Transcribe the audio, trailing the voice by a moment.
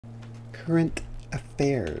current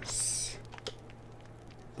affairs.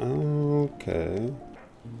 Okay.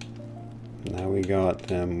 Now we got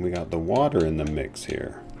the water in the mix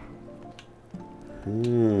here.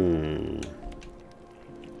 And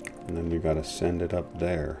then we gotta send it up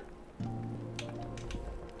there.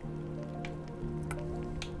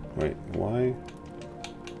 Wait, why?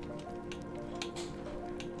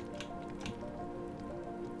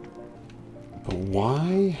 But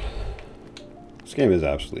why? This game is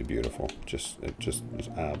absolutely beautiful. It just is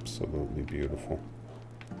absolutely beautiful.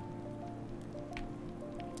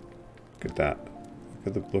 Look at that.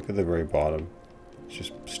 Look at the very bottom. It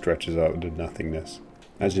just stretches out into nothingness.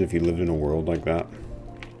 Imagine if you lived in a world like that.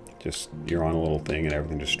 Just, you're on a little thing and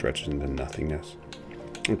everything just stretches into nothingness.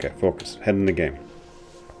 Okay, focus. Head in the game.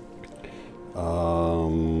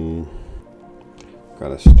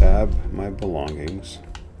 Gotta stab my belongings.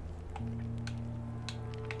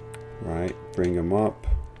 Right, bring them up.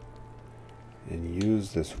 And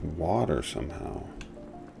use this water somehow.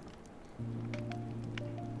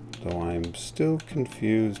 Though I'm still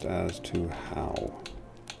confused as to how.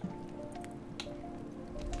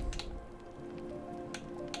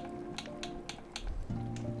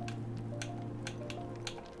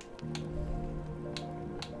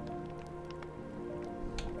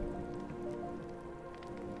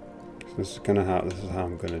 So this is how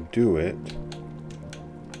I'm gonna do it.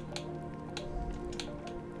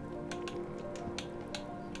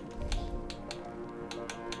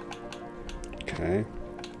 Okay.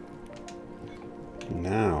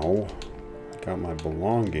 Now, I got my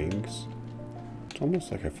belongings. It's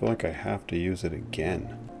almost like I feel like I have to use it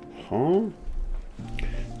again. Huh?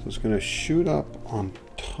 So it's gonna shoot up on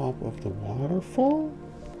top of the waterfall?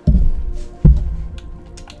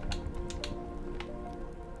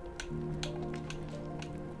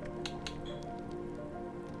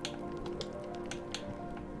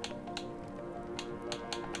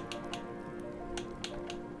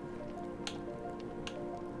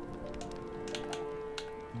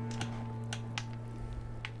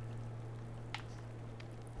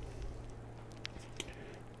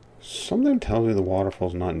 Something tells me the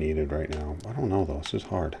waterfall's not needed right now. I don't know though, this is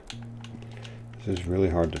hard. This is really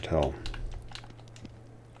hard to tell.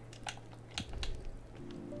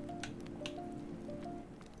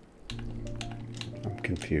 I'm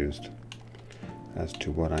confused as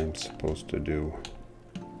to what I'm supposed to do.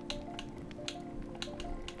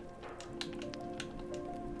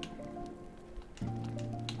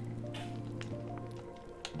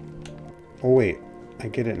 Oh wait, I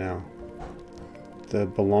get it now. The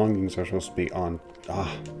belongings are supposed to be on.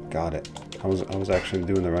 Ah, got it. I was actually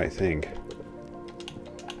doing the right thing.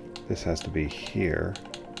 This has to be here.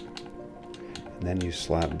 And then you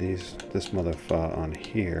slap this motherfucker on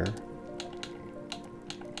here.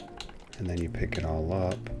 And then you pick it all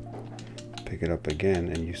up. Pick it up again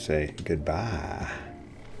and you say goodbye.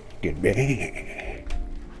 Goodbye.